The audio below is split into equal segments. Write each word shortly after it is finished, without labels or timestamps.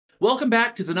Welcome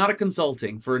back to Zenatta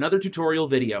Consulting for another tutorial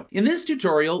video. In this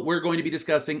tutorial, we're going to be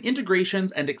discussing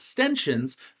integrations and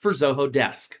extensions for Zoho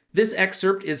Desk. This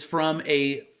excerpt is from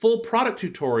a full product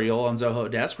tutorial on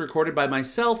Zoho Desk recorded by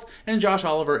myself and Josh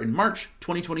Oliver in March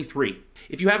 2023.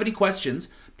 If you have any questions,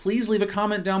 please leave a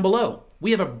comment down below. We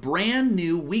have a brand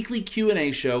new weekly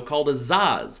Q&A show called a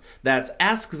ZAZ, that's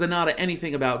Ask Zenatta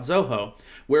Anything About Zoho,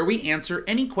 where we answer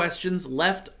any questions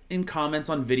left in comments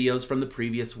on videos from the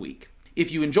previous week. If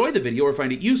you enjoy the video or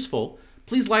find it useful,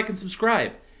 please like and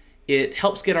subscribe. It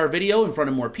helps get our video in front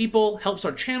of more people, helps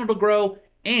our channel to grow,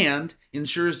 and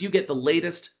ensures you get the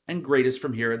latest and greatest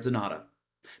from here at Zenatta.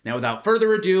 Now, without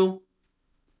further ado,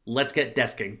 let's get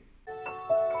desking.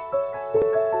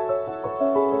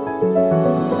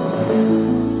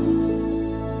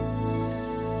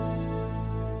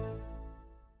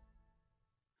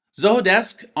 Zoho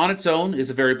Desk on its own is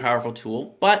a very powerful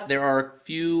tool, but there are a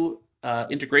few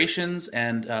integrations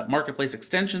and marketplace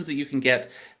extensions that you can get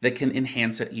that can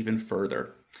enhance it even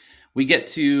further. We get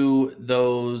to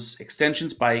those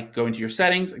extensions by going to your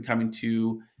settings and coming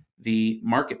to the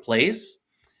marketplace.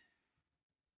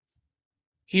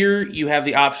 Here you have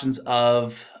the options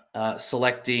of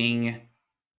selecting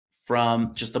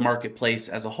from just the marketplace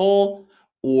as a whole,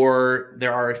 or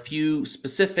there are a few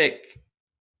specific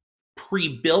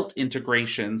pre-built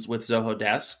integrations with Zoho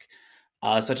Desk,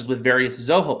 such as with various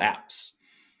Zoho apps.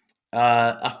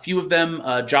 A few of them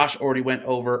Josh already went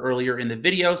over earlier in the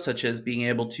video, such as being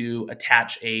able to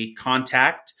attach a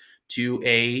contact to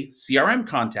a CRM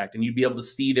contact, and you'd be able to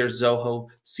see their Zoho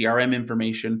CRM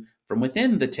information from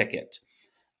within the ticket.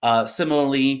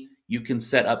 Similarly, you can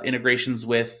set up integrations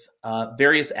with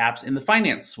various apps in the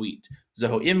finance suite: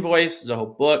 Zoho Invoice,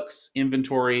 Zoho Books,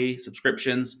 Inventory,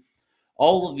 Subscriptions.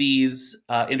 All of these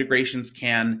integrations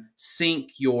can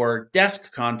sync your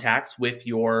desk contacts with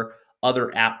your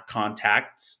other app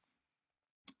contacts,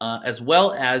 as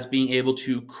well as being able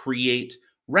to create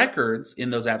records in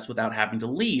those apps without having to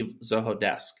leave Zoho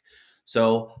Desk.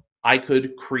 So I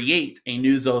could create a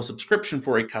new Zoho subscription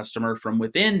for a customer from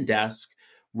within Desk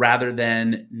rather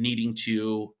than needing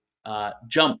to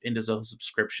jump into Zoho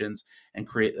subscriptions and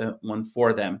create one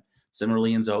for them.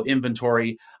 Similarly, in Zoho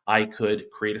Inventory, I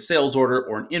could create a sales order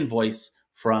or an invoice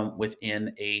from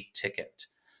within a ticket.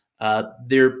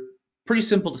 They're pretty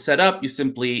simple to set up. You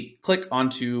simply click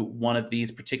onto one of these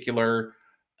particular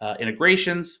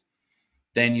integrations,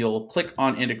 then you'll click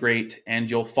on Integrate,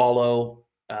 and you'll follow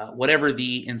whatever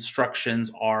the instructions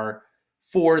are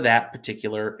for that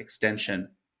particular extension.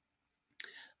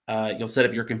 You'll set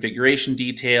up your configuration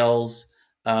details,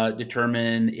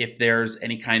 determine if there's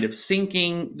any kind of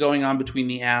syncing going on between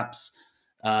the apps,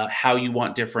 how you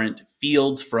want different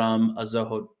fields from a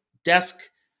Zoho Desk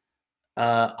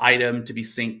item to be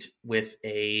synced with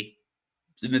in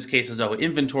this case, a Zoho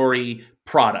Inventory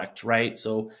product, right?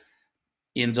 So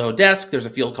in Zoho Desk, there's a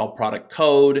field called product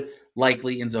code.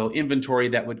 Likely in Zoho Inventory,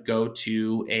 that would go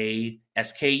to a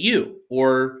SKU,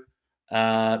 or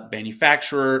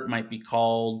manufacturer might be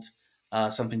called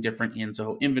something different in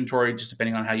Zoho Inventory, just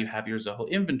depending on how you have your Zoho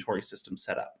Inventory system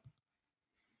set up.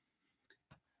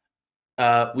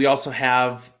 We also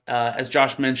have, as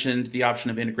Josh mentioned, the option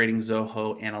of integrating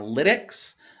Zoho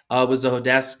Analytics with Zoho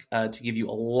Desk to give you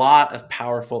a lot of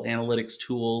powerful analytics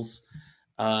tools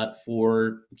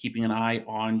for keeping an eye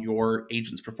on your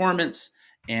agent's performance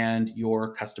and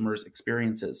your customers'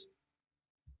 experiences.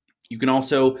 You can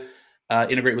also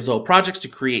integrate with Zoho Projects to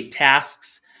create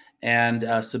tasks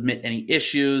and submit any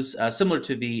issues, similar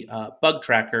to the bug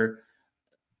tracker,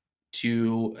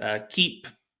 to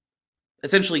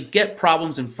essentially get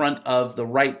problems in front of the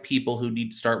right people who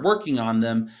need to start working on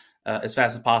them as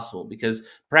fast as possible. Because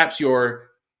perhaps your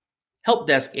help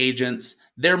desk agents,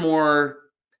 they're more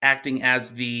acting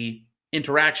as the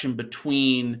interaction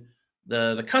between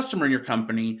the customer and your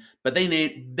company, but they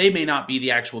may not be the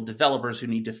actual developers who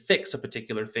need to fix a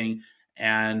particular thing.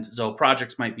 And Zoho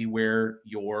Projects might be where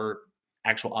your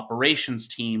actual operations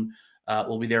team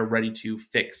will be there ready to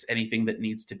fix anything that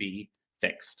needs to be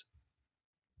fixed.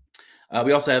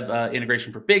 We also have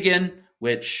integration for Bigin,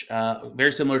 which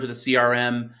very similar to the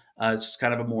CRM. It's just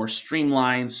kind of a more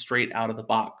streamlined, straight out of the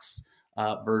box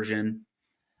version.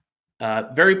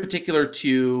 Very particular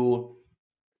to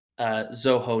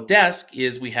Zoho Desk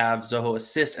is we have Zoho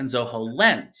Assist and Zoho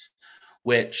Lens,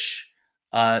 which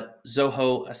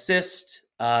Zoho Assist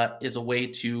is a way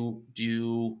to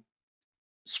do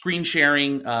screen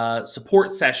sharing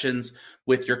support sessions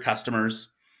with your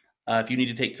customers. If you need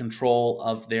to take control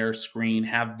of their screen,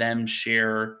 have them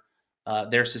share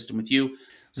their system with you.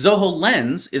 Zoho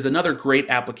Lens is another great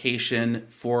application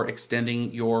for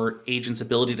extending your agent's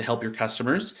ability to help your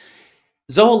customers.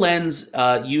 Zoho Lens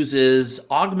uses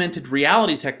augmented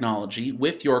reality technology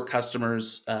with your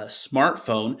customer's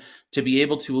smartphone to be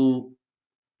able to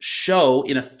show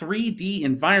in a 3D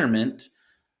environment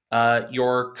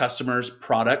your customer's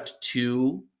product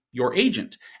to your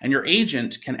agent. And your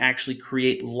agent can actually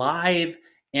create live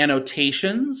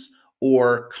annotations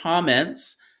or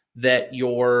comments that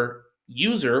your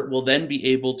user will then be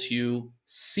able to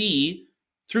see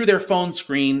through their phone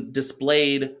screen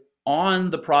displayed on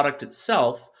the product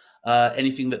itself,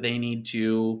 anything that they need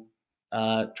to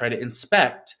try to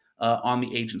inspect on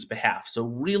the agent's behalf. So,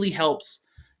 really helps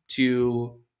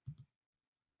to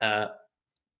uh,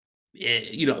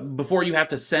 before you have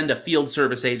to send a field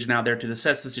service agent out there to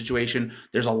assess the situation,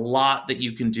 there's a lot that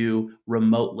you can do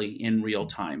remotely in real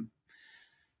time.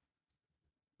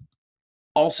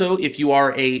 Also, if you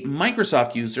are a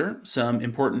Microsoft user, some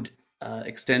important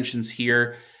extensions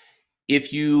here.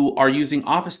 If you are using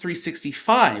Office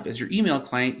 365 as your email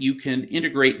client, you can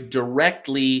integrate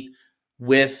directly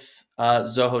with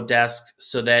Zoho Desk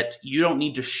so that you don't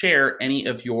need to share any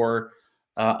of your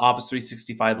Office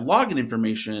 365 login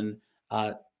information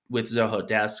uh, with Zoho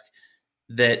Desk.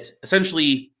 That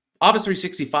essentially Office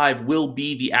 365 will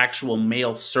be the actual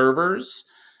mail servers,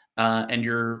 and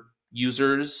your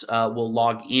users will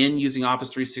log in using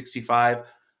Office 365,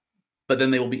 but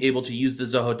then they will be able to use the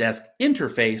Zoho Desk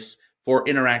interface for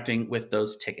interacting with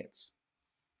those tickets.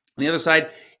 On the other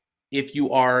side, if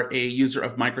you are a user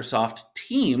of Microsoft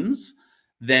Teams,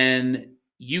 then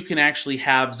you can actually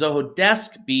have Zoho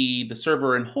Desk be the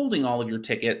server and holding all of your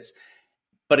tickets.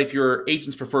 But if your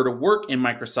agents prefer to work in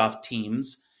Microsoft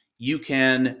Teams, you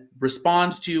can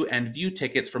respond to and view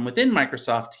tickets from within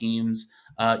Microsoft Teams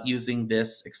using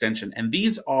this extension. And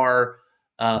these are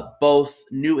both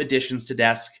new additions to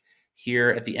Desk here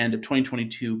at the end of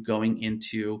 2022 going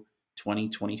into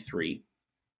 2023.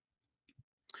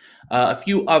 A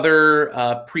few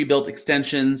other pre-built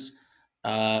extensions.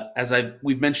 As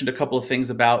we've mentioned a couple of things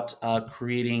about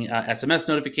creating SMS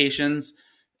notifications.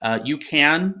 You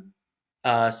can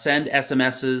send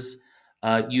SMSs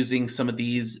using some of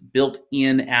these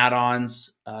built-in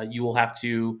add-ons. You will have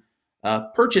to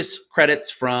purchase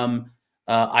credits from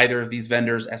either of these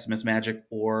vendors, SMS Magic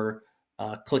or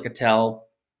Clickatel,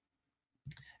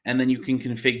 and then you can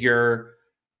configure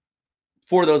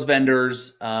for those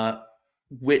vendors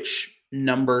which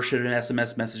number should an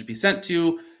SMS message be sent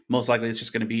to. Most likely it's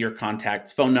just going to be your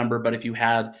contact's phone number, but if you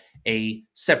had a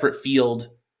separate field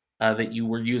that you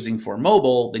were using for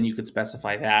mobile, then you could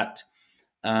specify that.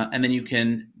 And then you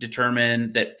can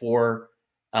determine that for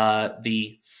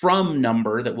the from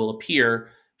number that will appear,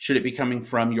 should it be coming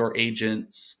from your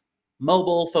agent's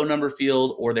mobile phone number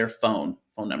field or their phone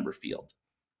number field.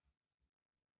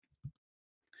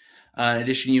 In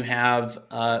addition, you have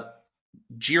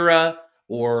Jira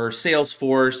or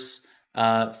Salesforce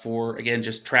for, again,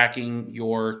 just tracking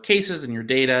your cases and your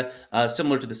data,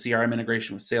 similar to the CRM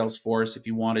integration with Salesforce. If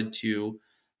you wanted to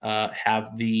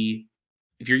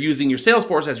if you're using your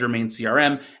Salesforce as your main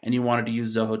CRM and you wanted to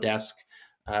use Zoho Desk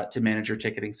to manage your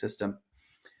ticketing system.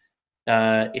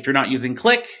 If you're not using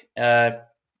Click,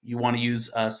 you want to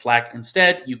use Slack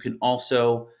instead, you can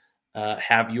also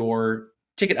have your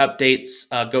ticket updates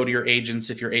go to your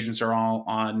agents if your agents are all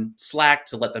on Slack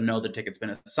to let them know the ticket's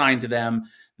been assigned to them,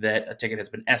 that a ticket has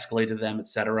been escalated to them,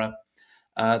 etc.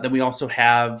 Then we also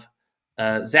have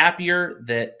Zapier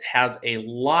that has a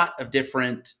lot of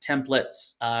different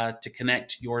templates to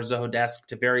connect your Zoho Desk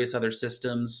to various other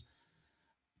systems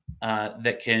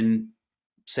that can,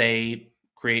 say,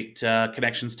 create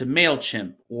connections to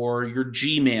MailChimp or your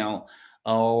Gmail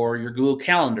or your Google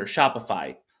Calendar,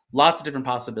 Shopify. Lots of different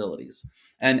possibilities.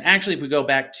 And actually, if we go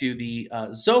back to the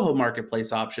Zoho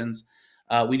Marketplace options,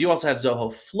 we do also have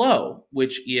Zoho Flow,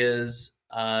 which is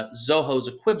Zoho's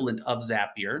equivalent of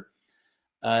Zapier.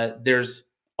 There's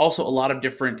also a lot of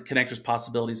different connectors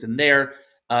possibilities in there.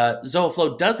 Zoho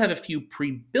Flow does have a few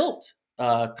pre-built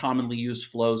commonly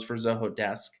used flows for Zoho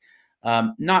Desk.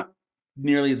 Not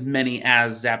nearly as many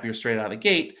as Zapier straight out of the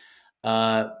gate,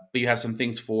 but you have some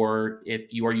things for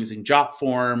if you are using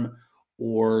Jotform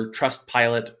or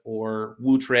Trustpilot or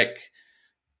Wootrick,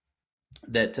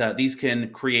 that these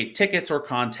can create tickets or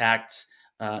contacts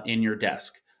in your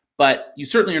desk. But you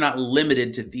certainly are not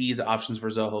limited to these options for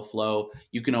Zoho Flow.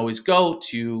 You can always go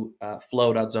to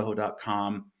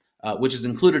flow.zoho.com, which is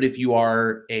included if you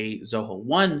are a Zoho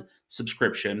One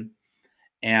subscription.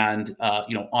 And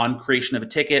on creation of a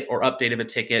ticket or update of a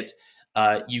ticket,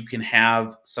 you can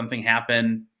have something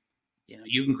happen.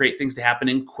 You can create things to happen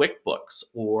in QuickBooks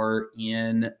or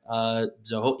in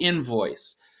Zoho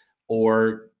Invoice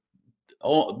or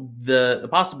the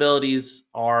possibilities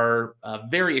are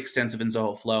very extensive in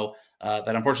Zoho Flow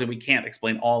that unfortunately we can't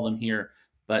explain all of them here,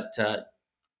 but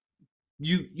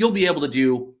you'll be able to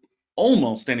do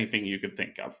almost anything you could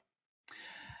think of.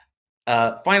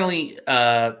 Finally,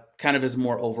 kind of as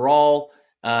more overall,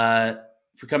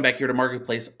 if we come back here to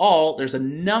Marketplace All, there's a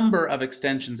number of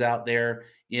extensions out there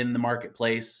in the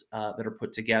Marketplace that are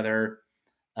put together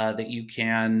that you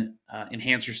can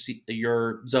enhance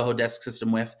your Zoho Desk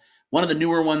system with. One of the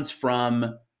newer ones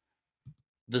from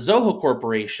the Zoho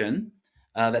Corporation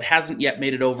that hasn't yet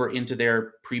made it over into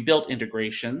their pre-built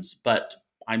integrations, but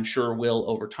I'm sure will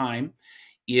over time,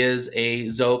 is a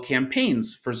Zoho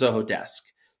Campaigns for Zoho Desk.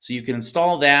 So you can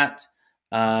install that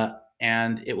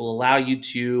and it will allow you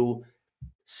to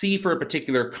see for a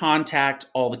particular contact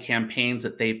all the campaigns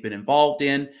that they've been involved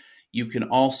in. You can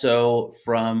also,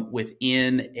 from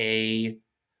within a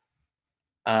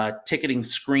ticketing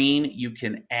screen, you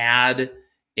can add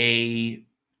a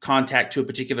contact to a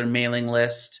particular mailing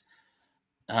list,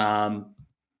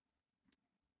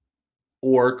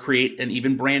 or create an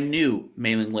even brand new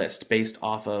mailing list based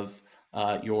off of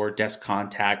your desk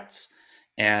contacts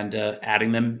and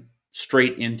adding them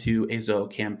straight into a Zoho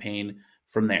campaign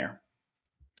from there.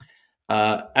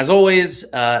 As always,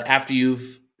 after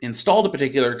you've installed a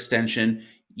particular extension,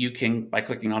 you can, by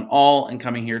clicking on all and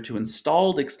coming here to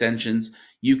installed extensions,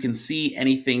 you can see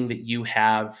anything that you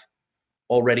have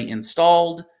already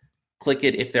installed. Click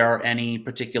it if there are any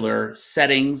particular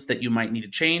settings that you might need to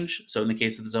change. So in the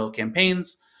case of the Zoho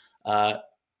Campaigns,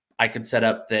 I could set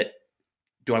up that,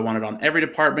 do I want it on every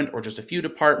department or just a few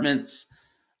departments?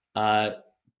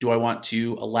 Do I want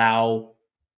to allow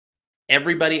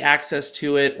everybody access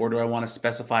to it, or do I want to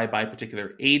specify by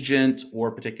particular agent or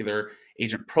particular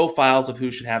agent profiles of who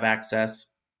should have access?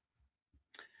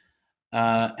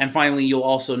 And finally, you'll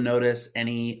also notice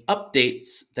any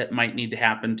updates that might need to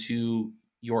happen to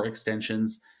your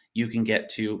extensions you can get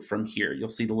to from here. You'll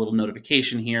see the little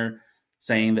notification here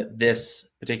saying that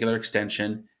this particular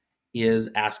extension is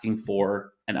asking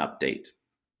for an update.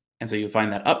 And so you'll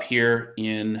find that up here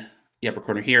in the upper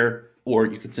corner here, or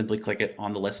you can simply click it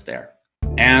on the list there.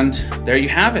 And there you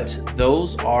have it.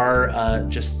 Those are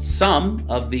just some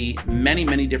of the many,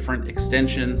 many different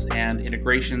extensions and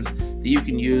integrations that you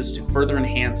can use to further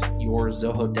enhance your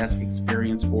Zoho Desk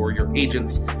experience for your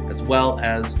agents as well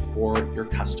as for your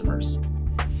customers.